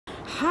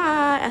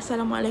Hai,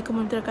 Assalamualaikum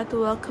warahmatullahi wabarakatuh.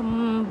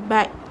 Welcome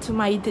back to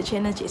my YouTube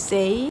channel Cik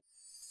Say.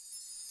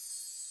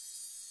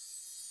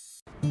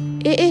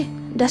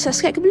 Dah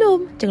subscribe ke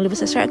belum? Jangan lupa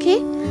subscribe,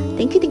 okay?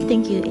 Thank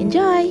you.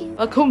 Enjoy.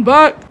 Welcome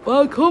back.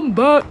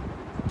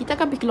 Kita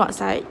akan pergi keluar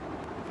outside.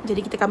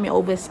 Jadi kita kami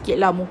over sikit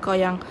lah muka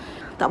yang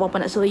tak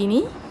apa-apa nak sorry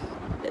ni.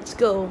 Let's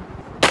go.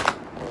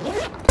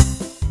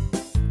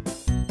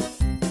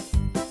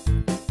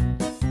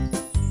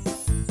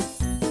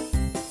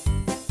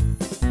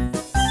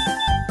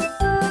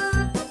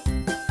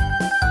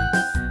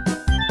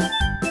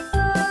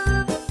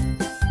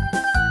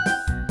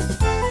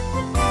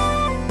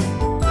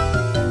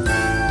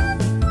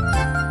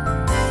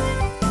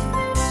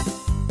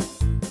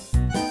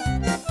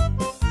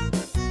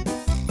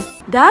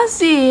 Dah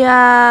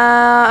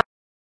siap.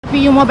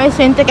 Pergi mobile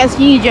center kat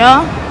sini je.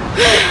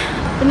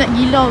 Penat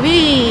gila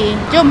weh.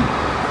 Jom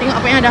tengok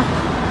apa yang ada.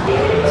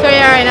 So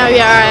yeah, right now we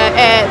are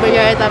at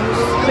Terjah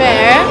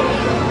Square.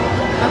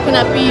 Aku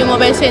nak pergi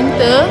mobile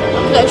center.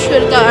 Aku tak sure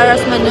dekat arah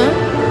mana.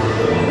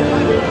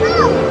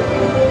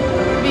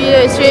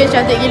 Bila straight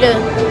cantik gila.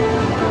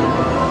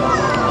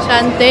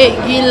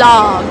 Cantik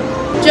gila.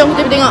 Jom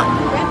kita pergi tengok.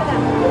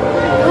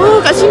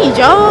 Oh, kat sini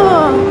je.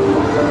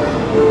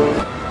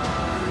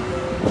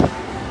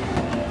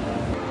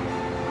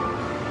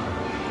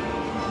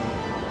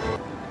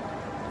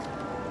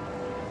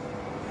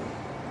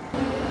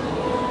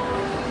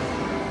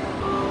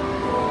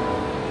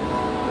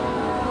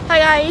 Hi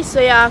guys, so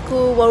ya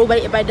aku baru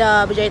balik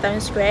pada berjaya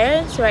Times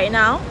Square. So right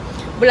now,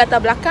 berlatar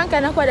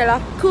belakangkan aku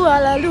adalah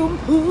Kuala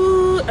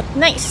Lumpur.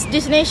 Next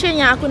destination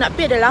yang aku nak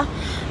pergi adalah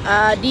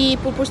di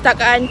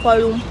perpustakaan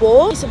Kuala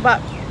Lumpur. Sebab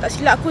tak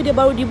silap aku dia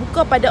baru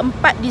dibuka pada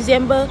 4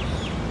 Disember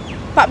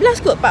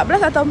 14 kot,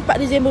 14 atau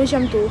 4 Disember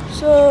macam tu.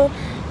 So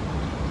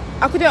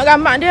aku tengok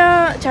gambar dia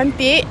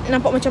cantik,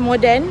 nampak macam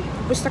moden,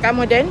 perpustakaan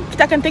moden.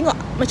 Kita akan tengok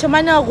macam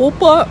mana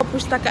rupa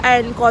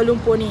perpustakaan Kuala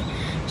Lumpur ni.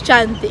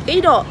 Cantik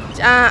ke tidak?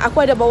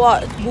 Aku ada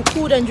bawa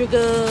buku dan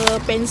juga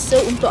pensel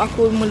untuk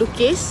aku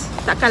melukis.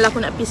 Takkanlah aku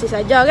nak pergi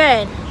saja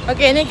kan.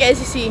 Okay, ni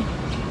KLCC.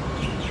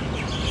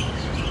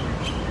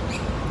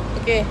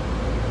 Okay,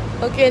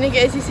 ni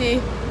KLCC.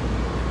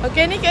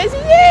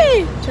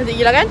 Cantik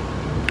gila kan?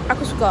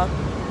 Aku suka.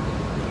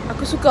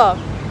 Aku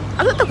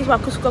tak tahu sebab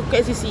aku suka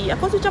KLCC.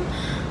 Aku rasa macam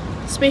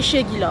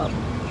special gila.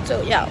 So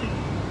yeah,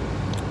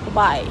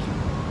 bye.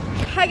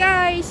 Hi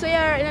guys, so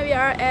yeah, right now we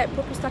are at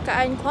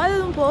perpustakaan Kuala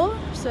Lumpur.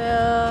 So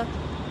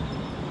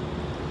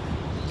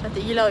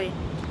cantik gila weh.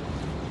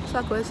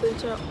 So aku rasa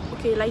macam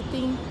okay,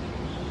 lighting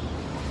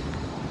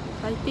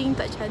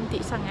tak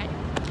cantik sangat,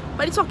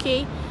 but it's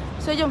okay.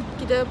 So jom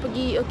kita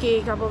pergi.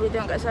 Okay, kalau boleh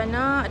tengok kat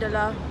sana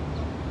adalah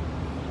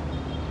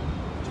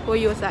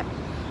Koyo Sat.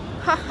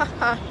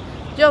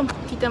 Jom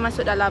kita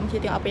masuk dalam,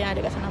 kita tengok apa yang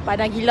ada kat sana.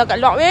 Padan gila kat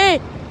luar weh.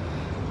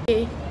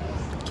 Okay,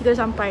 kita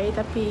dah sampai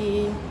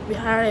tapi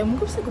biar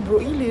muka pasal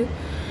keburuk gila.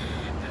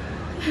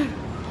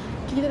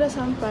 Kita dah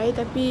sampai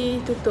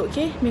tapi tutup.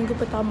 Okay, minggu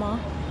pertama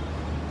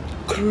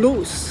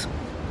close.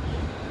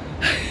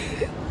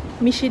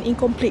 Mission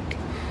incomplete.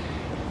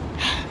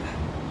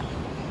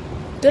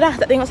 Itulah,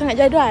 tak tengok sangat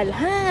jadual.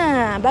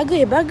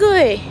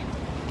 Bagus.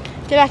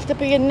 Okay lah, kita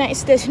pergi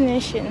next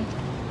destination.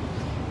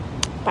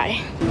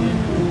 Bye.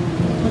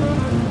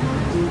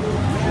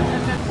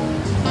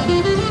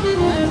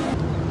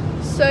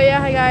 So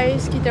yeah, hi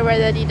guys, kita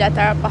berada di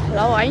dataran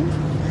pahlawan.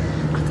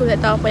 Aku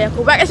tak tahu apa yang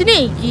aku buat kat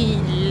sini.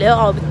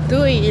 Gila,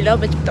 betul gila,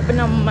 macam tak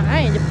pernah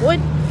main je pun.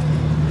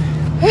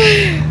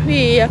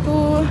 Weh,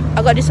 aku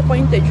agak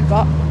disappointed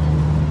juga.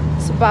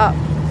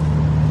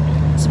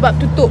 Sebab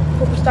tutup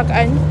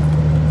perpustakaan.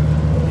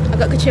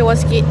 Agak kecewa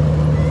sikit.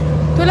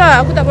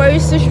 Itulah, aku tak buat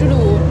research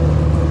dulu.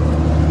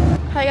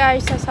 Hai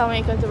guys,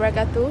 Assalamualaikum warahmatullahi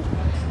wabarakatuh.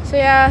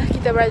 So ya,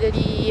 kita berada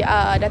di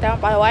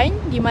dataran pahlawan,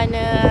 di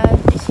mana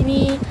di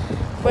sini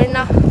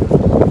pernah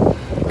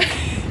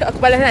aku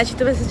balas nak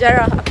cerita pasal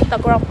sejarah. Aku tak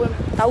korang pun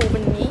tahu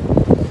benda ni.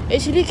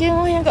 Actually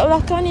kemah yang kat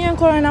belakang ni yang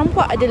korang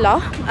nampak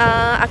adalah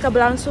akan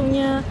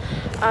berlangsungnya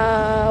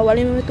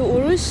wali memetu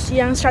urus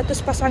yang 100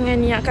 pasangan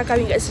yang akan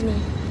kahwin kat sini.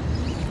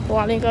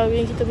 Orang lain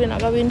kahwin, kita boleh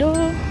nak kahwin tu.